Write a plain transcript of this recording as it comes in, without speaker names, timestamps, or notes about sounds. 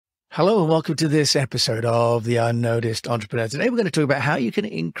Hello and welcome to this episode of The Unnoticed Entrepreneur. Today we're going to talk about how you can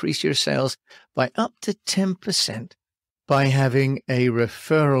increase your sales by up to 10% by having a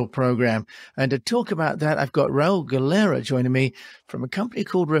referral program. And to talk about that, I've got Raul Galera joining me from a company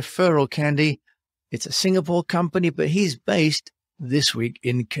called ReferralCandy. It's a Singapore company, but he's based this week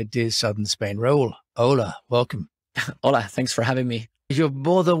in Cadiz, southern Spain. Raul, hola, welcome. Hola, thanks for having me. You're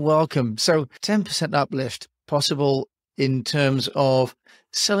more than welcome. So 10% uplift possible in terms of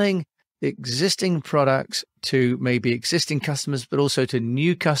selling existing products to maybe existing customers, but also to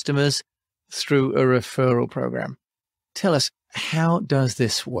new customers through a referral program. Tell us, how does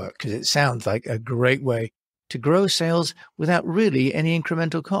this work? Because it sounds like a great way to grow sales without really any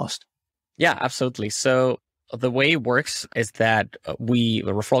incremental cost. Yeah, absolutely. So the way it works is that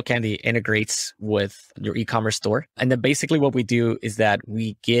ReferralCandy integrates with your e-commerce store. And then basically what we do is that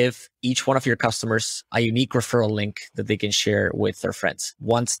we give each one of your customers a unique referral link that they can share with their friends.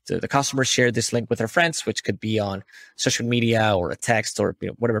 Once the customers share this link with their friends, which could be on social media or a text or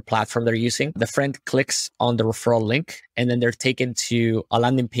whatever platform they're using, the friend clicks on the referral link and then they're taken to a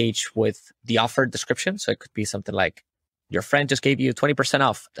landing page with the offer description. So it could be something like, your friend just gave you 20%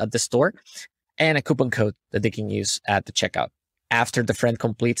 off at the store, and a coupon code that they can use at the checkout. After the friend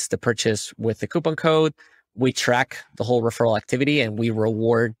completes the purchase with the coupon code, we track the whole referral activity and we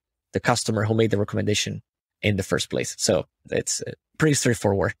reward the customer who made the recommendation in the first place. So it's pretty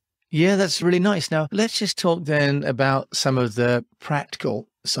straightforward. Yeah, that's really nice. Now, let's just talk then about some of the practical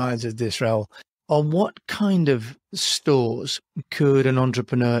sides of this, Raul. On what kind of stores could an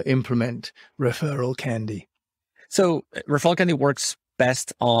entrepreneur implement ReferralCandy? So ReferralCandy works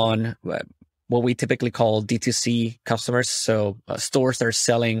best on what we typically call D2C customers. So stores that are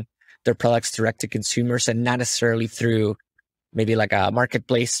selling their products direct to consumers and not necessarily through maybe like a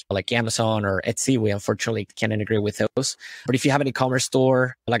marketplace like Amazon or Etsy. We unfortunately can't integrate with those. But if you have an e-commerce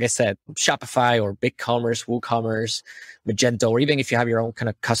store, like I said, Shopify or BigCommerce, WooCommerce, Magento, or even if you have your own kind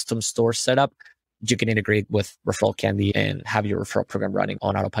of custom store set up, you can integrate with ReferralCandy and have your referral program running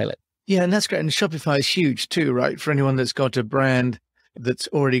on autopilot. Yeah, and that's great. And Shopify is huge too, right? For anyone that's got a brand that's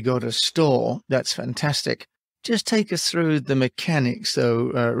already got a store, that's fantastic. Just take us through the mechanics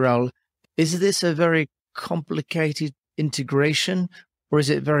though, Raul. Is this a very complicated integration or is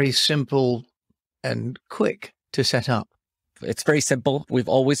it very simple and quick to set up? It's very simple. We've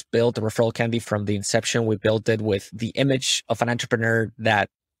always built the ReferralCandy from the inception. We built it with the image of an entrepreneur that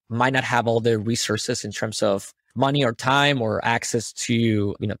might not have all the resources in terms of money or time or access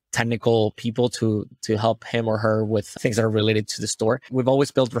to, technical people to help him or her with things that are related to the store. We've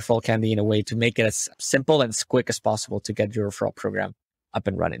always built ReferralCandy in a way to make it as simple and as quick as possible to get your referral program up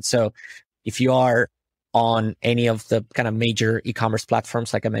and running. So if you are on any of the kind of major e-commerce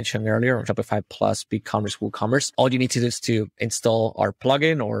platforms, like I mentioned earlier, on Shopify Plus, BigCommerce, WooCommerce, all you need to do is to install our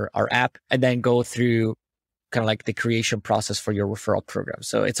plugin or our app and then go through kind of like the creation process for your referral program.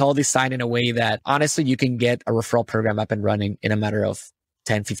 So it's all designed in a way that honestly, you can get a referral program up and running in a matter of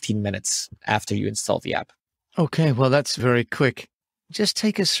 10, 15 minutes after you install the app. Okay, well, that's very quick. Just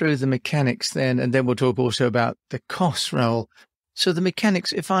take us through the mechanics then, and then we'll talk also about the cost, Raul. So the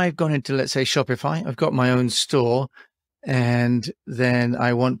mechanics, if I've gone into, let's say, Shopify, I've got my own store, and then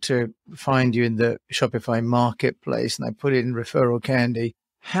I want to find you in the Shopify marketplace, and I put it in ReferralCandy.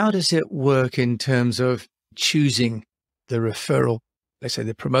 How does it work in terms of choosing the referral, let's say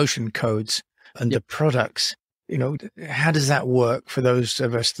the promotion codes and the products? How does that work for those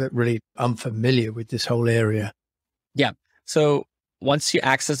of us that really unfamiliar with this whole area? Yeah. So once you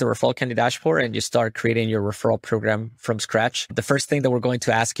access the ReferralCandy dashboard and you start creating your referral program from scratch, the first thing that we're going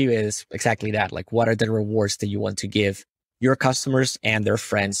to ask you is exactly that. Like, what are the rewards that you want to give your customers and their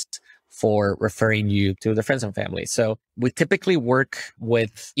friends for referring you to their friends and family? So we typically work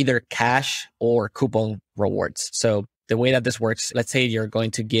with either cash or coupon rewards. So the way that this works, let's say we're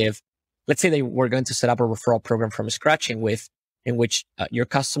going to set up a referral program from scratch in which your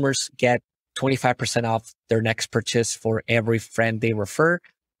customers get 25% off their next purchase for every friend they refer.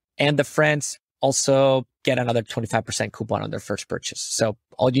 And the friends also get another 25% coupon on their first purchase. So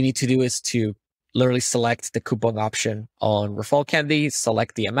all you need to do is to literally select the coupon option on ReferralCandy,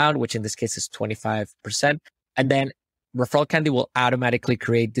 select the amount, which in this case is 25%. And then ReferralCandy will automatically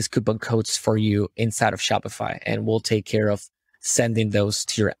create these coupon codes for you inside of Shopify. And we'll take care of sending those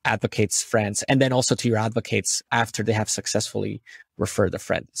to your advocates' friends and then also to your advocates after they have successfully referred a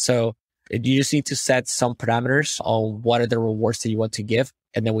friend. So you just need to set some parameters on what are the rewards that you want to give,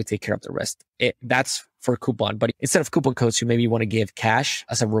 and then we take care of the rest. That's for coupon. But instead of coupon codes, you maybe want to give cash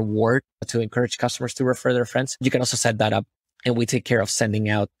as a reward to encourage customers to refer their friends. You can also set that up, and we take care of sending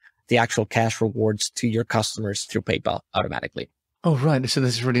out the actual cash rewards to your customers through PayPal automatically. Oh, right. So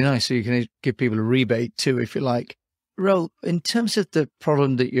this is really nice. So you can give people a rebate too, if you like. Raul, in terms of the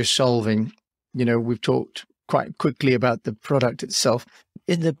problem that you're solving, we've talked quite quickly about the product itself.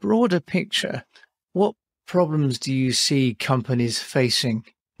 In the broader picture, what problems do you see companies facing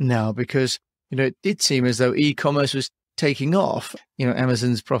now? Because, it did seem as though e-commerce was taking off.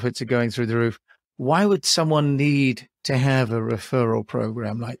 Amazon's profits are going through the roof. Why would someone need to have a referral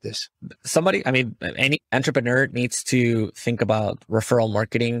program like this? Any entrepreneur needs to think about referral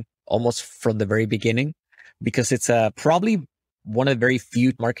marketing almost from the very beginning, because it's probably one of the very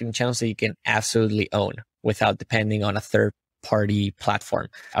few marketing channels that you can absolutely own without depending on a third party platform.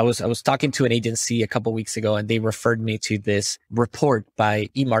 I was talking to an agency a couple of weeks ago, and they referred me to this report by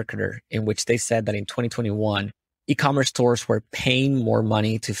eMarketer in which they said that in 2021, e-commerce stores were paying more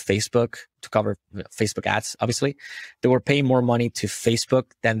money to Facebook to cover Facebook ads. Obviously, they were paying more money to Facebook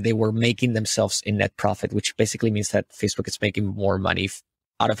than they were making themselves in net profit, which basically means that Facebook is making more money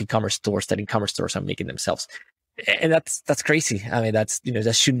out of e-commerce stores than e-commerce stores are making themselves. And that's crazy. I mean,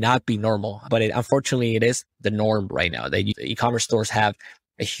 that should not be normal, but unfortunately it is the norm right now. That e-commerce stores have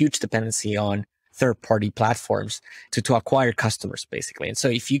a huge dependency on third-party platforms to acquire customers, basically. And so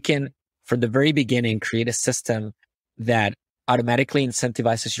if you can, from the very beginning, create a system that automatically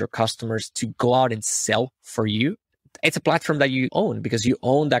incentivizes your customers to go out and sell for you, it's a platform that you own because you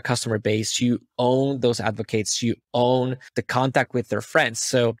own that customer base, you own those advocates, you own the contact with their friends.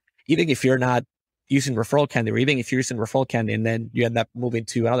 So even if you're not using ReferralCandy, or even if you're using ReferralCandy and then you end up moving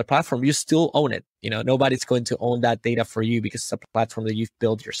to another platform, you still own it. Nobody's going to own that data for you because it's a platform that you've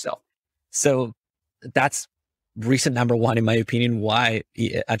built yourself. So that's reason number one, in my opinion, why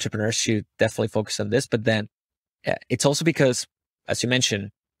entrepreneurs should definitely focus on this. But then it's also because, as you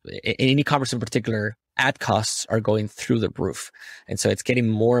mentioned, in e-commerce in particular, ad costs are going through the roof. And so it's getting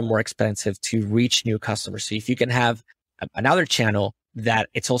more and more expensive to reach new customers. So if you can have another channel that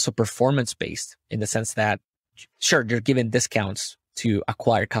it's also performance based, in the sense that, sure, you're giving discounts to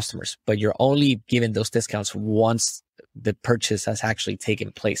acquire customers, but you're only giving those discounts once the purchase has actually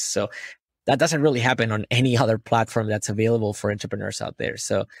taken place. So that doesn't really happen on any other platform that's available for entrepreneurs out there.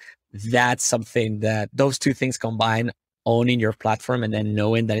 So that's something that those two things combined, owning your platform and then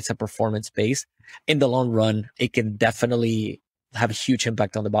knowing that it's a performance base, in the long run, it can definitely have a huge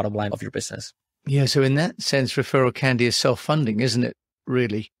impact on the bottom line of your business. Yeah. So in that sense, ReferralCandy is self-funding, isn't it?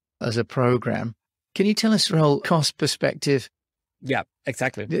 Really, as a program. Can you tell us, Raul, cost perspective? Yeah,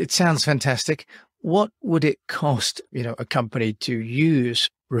 exactly. It sounds fantastic. What would it cost, a company to use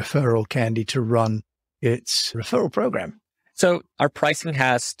ReferralCandy to run its referral program? So our pricing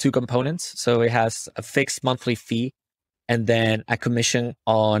has two components. So it has a fixed monthly fee and then a commission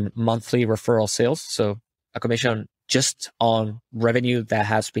on monthly referral sales. So a commission just on revenue that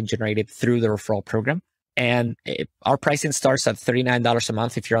has been generated through the referral program. And our pricing starts at $39 a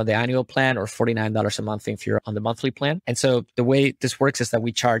month if you're on the annual plan, or $49 a month if you're on the monthly plan. And so the way this works is that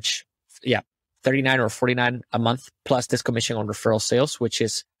we charge, $39 or $49 a month plus this commission on referral sales, which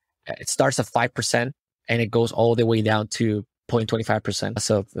is, it starts at 5% and it goes all the way down to 0.25%.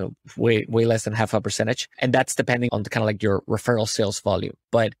 So way less than half a percentage. And that's depending on the kind of like your referral sales volume.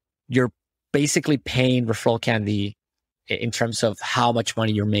 But you're basically paying ReferralCandy in terms of how much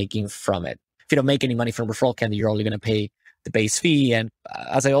money you're making from it. If you don't make any money from ReferralCandy, you're only going to pay the base fee. And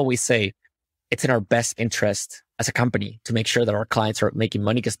as I always say, it's in our best interest as a company to make sure that our clients are making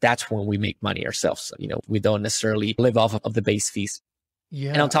money, because that's when we make money ourselves. We don't necessarily live off of the base fees.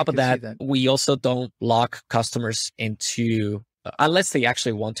 Yeah, and on top of that, we also don't lock customers into, unless they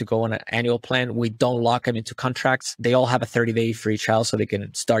actually want to go on an annual plan, we don't lock them into contracts. They all have a 30-day free trial so they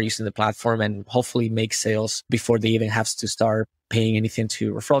can start using the platform and hopefully make sales before they even have to start paying anything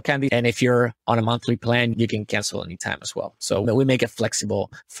to ReferralCandy. And if you're on a monthly plan, you can cancel anytime as well. So we make it flexible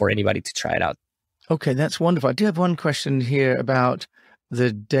for anybody to try it out. Okay, that's wonderful. I do have one question here about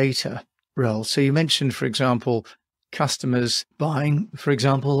the data, Raul. So you mentioned, for example, customers buying, for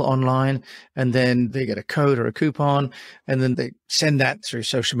example, online, and then they get a code or a coupon, and then they send that through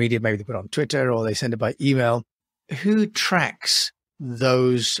social media. Maybe they put it on Twitter or they send it by email. Who tracks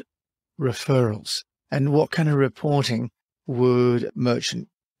those referrals, and what kind of reporting would merchant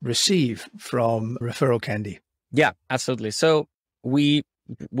receive from ReferralCandy? Yeah, absolutely. So we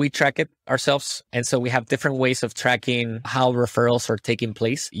track it ourselves. And so we have different ways of tracking how referrals are taking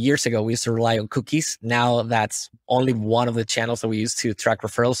place. Years ago, we used to rely on cookies. Now that's only one of the channels that we use to track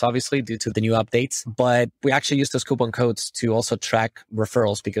referrals, obviously, due to the new updates. But we actually use those coupon codes to also track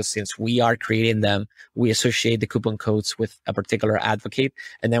referrals, because since we are creating them, we associate the coupon codes with a particular advocate.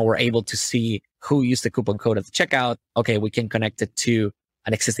 And then we're able to see who used the coupon code at the checkout. Okay, we can connect it to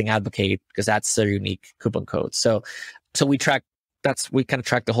an existing advocate because that's their unique coupon code. So we track we kind of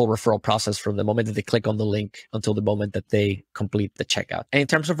track the whole referral process from the moment that they click on the link until the moment that they complete the checkout. And in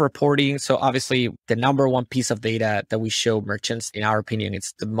terms of reporting, so obviously the number one piece of data that we show merchants, in our opinion,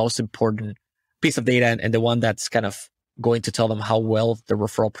 it's the most important piece of data and the one that's kind of going to tell them how well the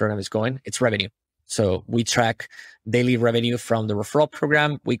referral program is going. It's revenue. So we track daily revenue from the referral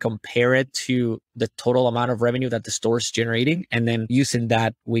program. We compare it to the total amount of revenue that the store is generating. And then using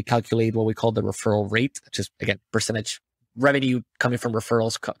that, we calculate what we call the referral rate, which is, again, percentage revenue coming from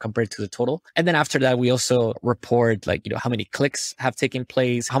referrals compared to the total. And then after that, we also report how many clicks have taken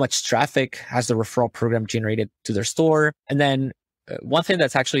place, how much traffic has the referral program generated to their store. And then one thing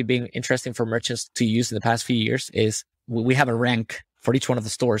that's actually been interesting for merchants to use in the past few years is we have a rank for each one of the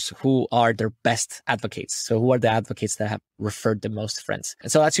stores who are their best advocates. So who are the advocates that have referred the most friends?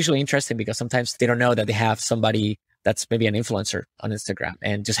 And so that's usually interesting because sometimes they don't know that they have somebody that's maybe an influencer on Instagram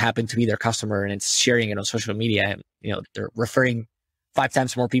and just happen to be their customer and it's sharing it on social media. And, they're referring 5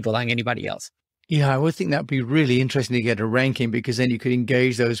 times more people than anybody else. Yeah, I would think that'd be really interesting to get a ranking because then you could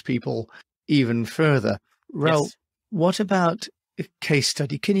engage those people even further. Raul, Yes. What about a case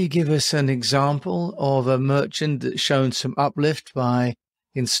study? Can you give us an example of a merchant that's shown some uplift by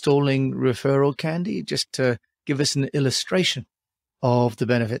installing ReferralCandy, just to give us an illustration of the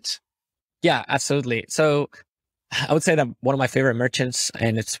benefits? Yeah, absolutely. So I would say that one of my favorite merchants,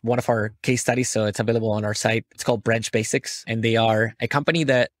 and it's one of our case studies, so it's available on our site. It's called Branch Basics, and they are a company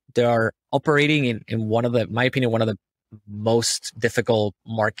that they are operating in one of my opinion, one of the most difficult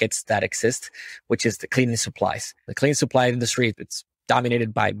markets that exist, which is the cleaning supplies. The cleaning supply industry, it's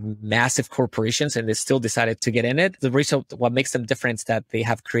dominated by massive corporations, and they still decided to get in it. The reason, what makes them different is that they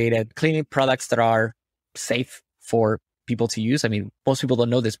have created cleaning products that are safe for people to use. I mean, most people don't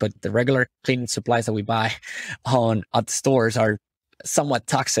know this, but the regular cleaning supplies that we buy at the stores are somewhat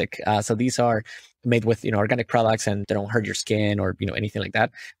toxic. So these are made with, organic products and they don't hurt your skin or, anything like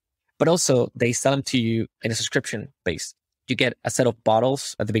that. But also they sell them to you in a subscription base. You get a set of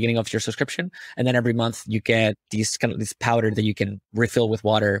bottles at the beginning of your subscription. And then every month you get this powder that you can refill with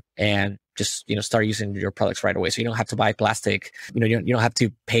water and just, start using your products right away. So you don't have to buy plastic. You don't have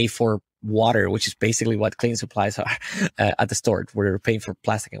to pay for water, which is basically what cleaning supplies are at the store, where you're paying for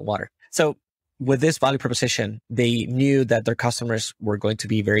plastic and water. So with this value proposition, they knew that their customers were going to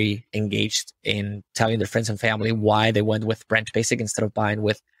be very engaged in telling their friends and family why they went with Branch Basic instead of buying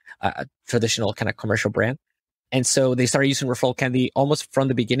with a traditional kind of commercial brand. And so they started using ReferralCandy almost from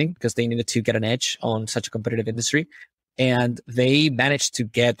the beginning because they needed to get an edge on such a competitive industry. And they managed to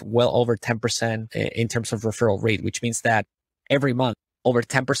get well over 10% in terms of referral rate, which means that every month, over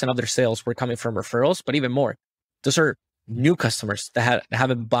 10% of their sales were coming from referrals, but even more. Those are new customers that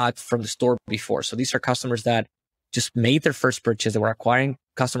haven't bought from the store before. So these are customers that just made their first purchase. They were acquiring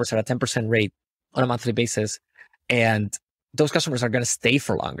customers at a 10% rate on a monthly basis. And those customers are going to stay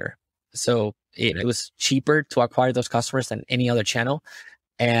for longer. So it was cheaper to acquire those customers than any other channel.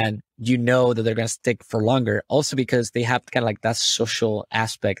 And that they're going to stick for longer. Also because they have kind of like that social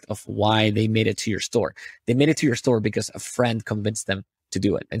aspect of why they made it to your store. They made it to your store because a friend convinced them to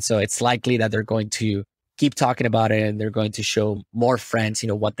do it. And so it's likely that they're going to keep talking about it and they're going to show more friends,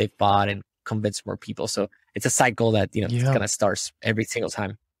 what they've bought and convince more people. So it's a cycle that, it's going to start every single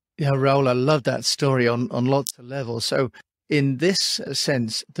time. Yeah, Raul, I love that story on lots of levels. So in this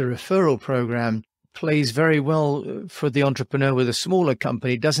sense, the referral program plays very well for the entrepreneur with a smaller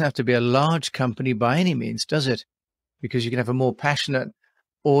company. It doesn't have to be a large company by any means, does it? Because you can have a more passionate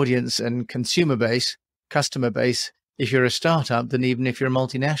audience and customer base, if you're a startup than even if you're a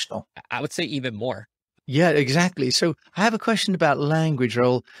multinational. I would say even more. Yeah, exactly. So I have a question about language,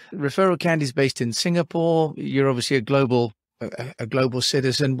 Raul. ReferralCandy is based in Singapore. You're obviously a global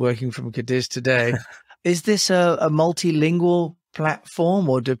citizen working from Cadiz today. Is this a multilingual platform,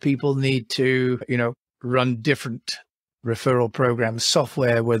 or do people need to, run different referral programs,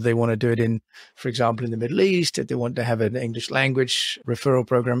 software, whether they want to do it in, for example, in the Middle East, if they want to have an English language referral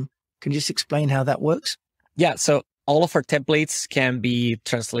program? Can you just explain how that works? Yeah. So all of our templates can be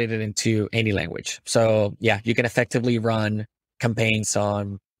translated into any language. So yeah, you can effectively run campaigns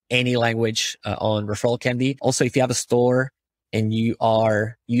on any language on ReferralCandy. Also, if you have a store and you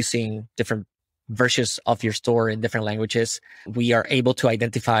are using different versions of your store in different languages, we are able to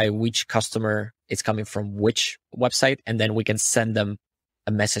identify which customer is coming from which website, and then we can send them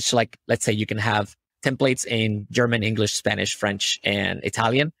a message. Like, let's say you can have templates in German, English, Spanish, French, and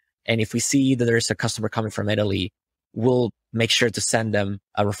Italian. And if we see that there's a customer coming from Italy, we'll make sure to send them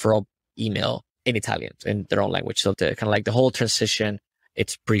a referral email in Italian, in their own language. So kind of like the whole transition,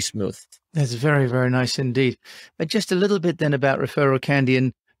 it's pretty smooth. That's very, very nice indeed. Just a little bit then about ReferralCandy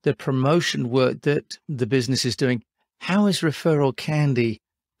and the promotion work that the business is doing. how is ReferralCandy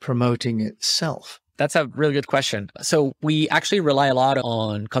promoting itself? That's a really good question. So we actually rely a lot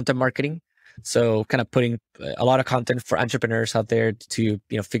on content marketing. So kind of putting a lot of content for entrepreneurs out there to,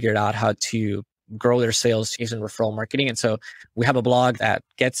 figure out how to grow their sales using referral marketing. And so we have a blog that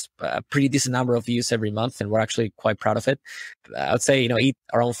gets a pretty decent number of views every month, and we're actually quite proud of it. I would say, eat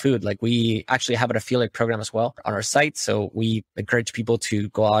our own food. Like, we actually have an affiliate program as well on our site. So we encourage people to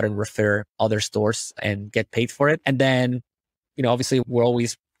go out and refer other stores and get paid for it. And then, obviously we're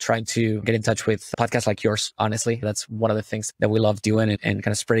always trying to get in touch with podcasts like yours. Honestly, that's one of the things that we love doing, and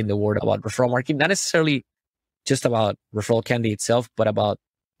kind of spreading the word about referral marketing, not necessarily just about ReferralCandy itself, but about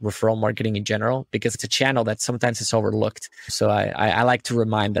referral marketing in general, because it's a channel that sometimes is overlooked. So I like to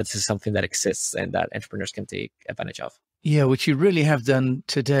remind that this is something that exists and that entrepreneurs can take advantage of. Yeah, which you really have done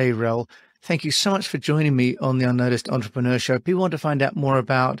today, Raul. Thank you so much for joining me on the Unnoticed Entrepreneur Show. If people want to find out more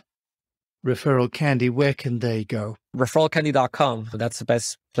about ReferralCandy, where can they go? ReferralCandy.com. That's the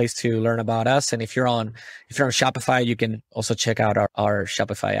best place to learn about us. And if you're on Shopify, you can also check out our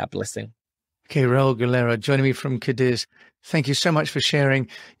Shopify app listing. Okay, Raul Galera joining me from Cadiz. Thank you so much for sharing,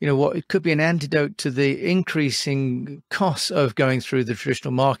 what it could be an antidote to the increasing costs of going through the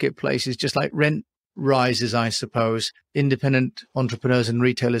traditional marketplaces, just like rent rises, I suppose. Independent entrepreneurs and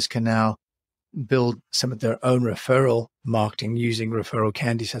retailers can now build some of their own referral marketing using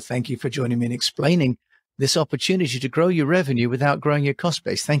ReferralCandy. So thank you for joining me and explaining this opportunity to grow your revenue without growing your cost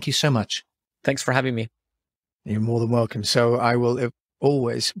base. Thank you so much. Thanks for having me. You're more than welcome. So I will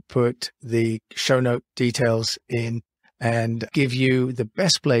always put the show note details in and give you the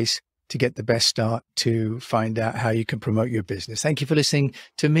best place to get the best start to find out how you can promote your business. Thank you for listening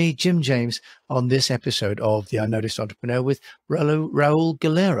to me, Jim James, on this episode of The Unnoticed Entrepreneur with Raul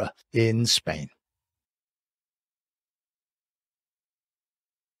Galera in Spain.